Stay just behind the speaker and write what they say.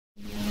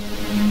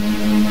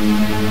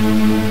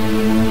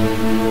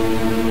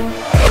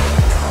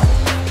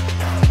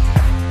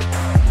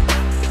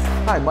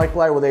Mike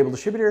Blair with Able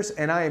Distributors,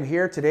 and I am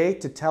here today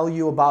to tell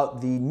you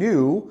about the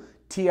new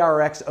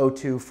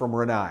TRX02 from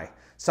Rinnai.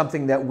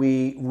 Something that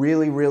we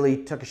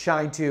really took a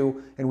shine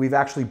to, and we've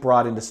actually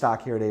brought into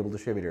stock here at Able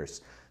Distributors.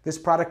 This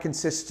product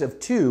consists of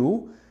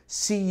two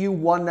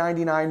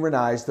CU199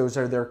 Rinnais. Those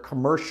are their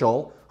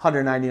commercial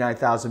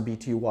 199,000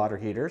 BTU water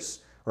heaters,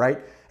 right?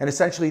 And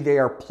essentially they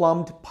are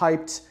plumbed,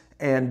 piped,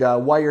 and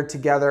wired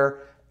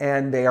together,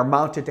 and they are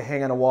mounted to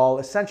hang on a wall,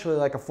 essentially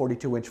like a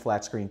 42-inch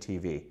flat screen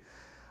TV.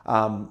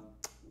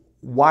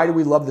 Why do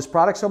we love this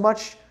product so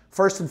much?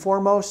 First and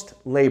foremost,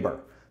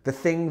 labor. The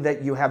thing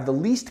that you have the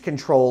least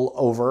control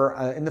over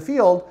in the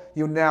field,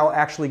 you now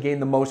actually gain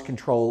the most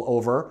control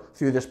over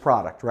through this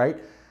product, right?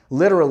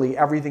 Literally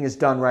everything is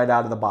done right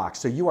out of the box.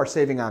 So you are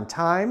saving on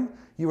time,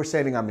 you are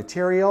saving on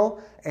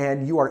material,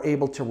 and you are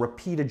able to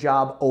repeat a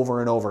job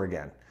over and over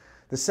again.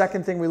 The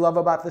second thing we love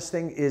about this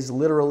thing is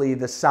literally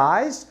the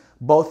size,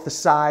 both the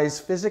size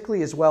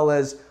physically as well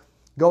as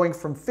going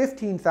from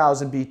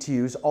 15,000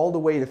 BTUs all the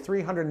way to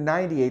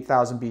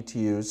 398,000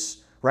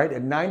 BTUs, right,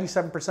 at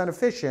 97%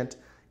 efficient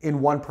in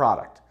one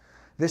product.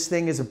 This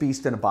thing is a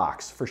beast in a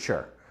box, for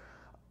sure.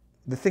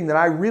 The thing that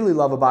I really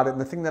love about it, and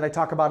the thing that I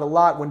talk about a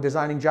lot when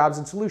designing jobs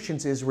and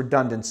solutions, is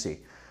redundancy.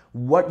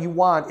 What you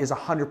want is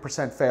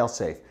 100%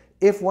 fail-safe.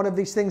 If one of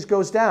these things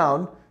goes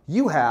down,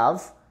 you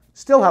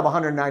still have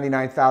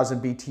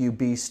 199,000 BTU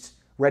beast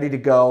ready to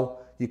go.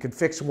 You can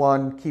fix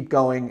one, keep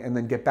going, and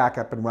then get back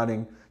up and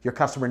running. Your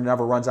customer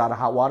never runs out of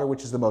hot water,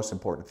 which is the most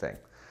important thing.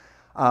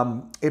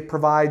 It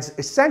provides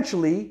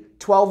essentially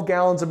 12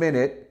 gallons a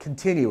minute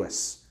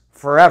continuous,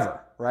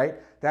 forever, right?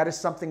 That is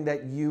something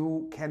that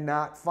you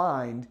cannot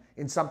find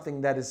in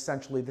something that is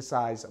essentially the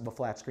size of a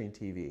flat screen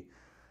TV.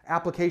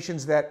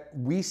 Applications that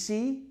we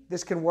see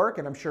this can work,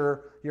 and I'm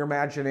sure your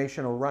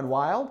imagination will run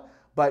wild,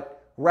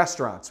 but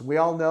restaurants. We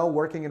all know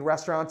working in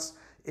restaurants,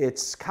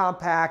 it's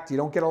compact, you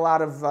don't get a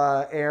lot of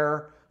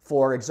air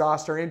for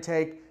exhaust or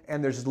intake,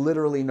 and there's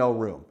literally no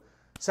room.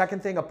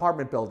 Second thing,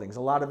 apartment buildings.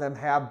 A lot of them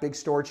have big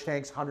storage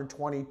tanks,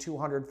 120,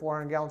 200,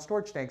 400 gallon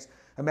storage tanks.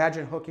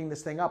 Imagine hooking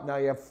this thing up. Now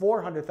you have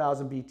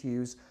 400,000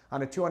 BTUs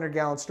on a 200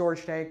 gallon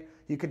storage tank.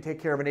 You can take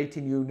care of an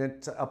 18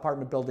 unit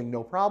apartment building,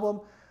 no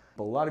problem.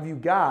 But a lot of you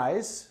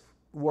guys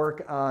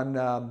work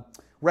on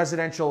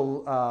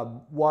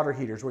residential water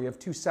heaters where you have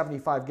two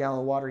 75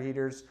 gallon water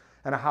heaters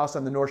and a house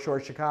on the North Shore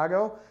of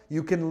Chicago.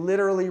 You can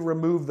literally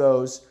remove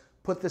those,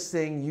 put this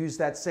thing, use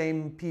that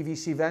same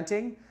PVC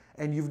venting,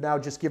 and you've now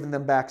just given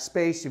them back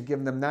space. You've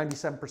given them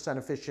 97%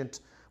 efficient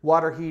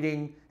water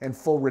heating and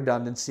full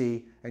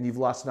redundancy, and you've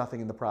lost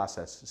nothing in the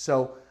process.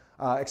 So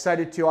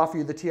excited to offer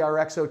you the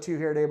TRX02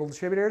 here at Able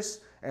Distributors,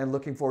 and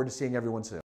looking forward to seeing everyone soon.